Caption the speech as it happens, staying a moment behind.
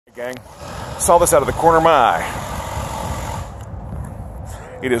Gang, saw this out of the corner of my eye.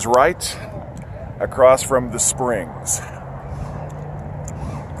 It is right across from the springs.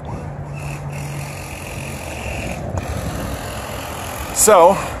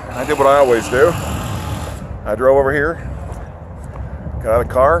 So, I did what I always do. I drove over here, got out of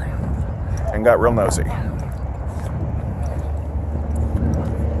the car, and got real nosy.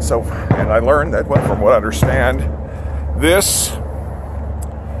 So, and I learned that, well, from what I understand, this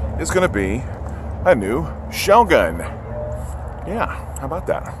is going to be a new Shogun. Yeah, how about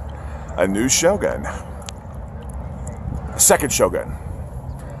that? A new Shogun. A second Shogun.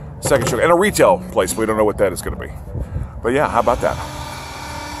 Second Shogun. And a retail place. We don't know what that is going to be. But yeah, how about that?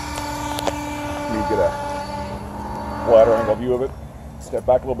 Let me get a wider angle view of it. Step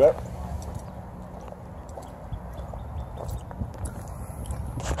back a little bit.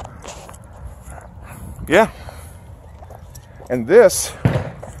 Yeah. And this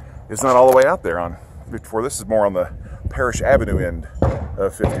is not all the way out there on 54. This is more on the Parrish Avenue end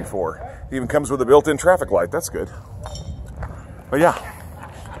of 54. It even comes with a built-in traffic light. That's good. But yeah,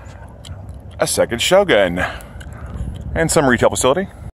 a second Shogun and some retail facility.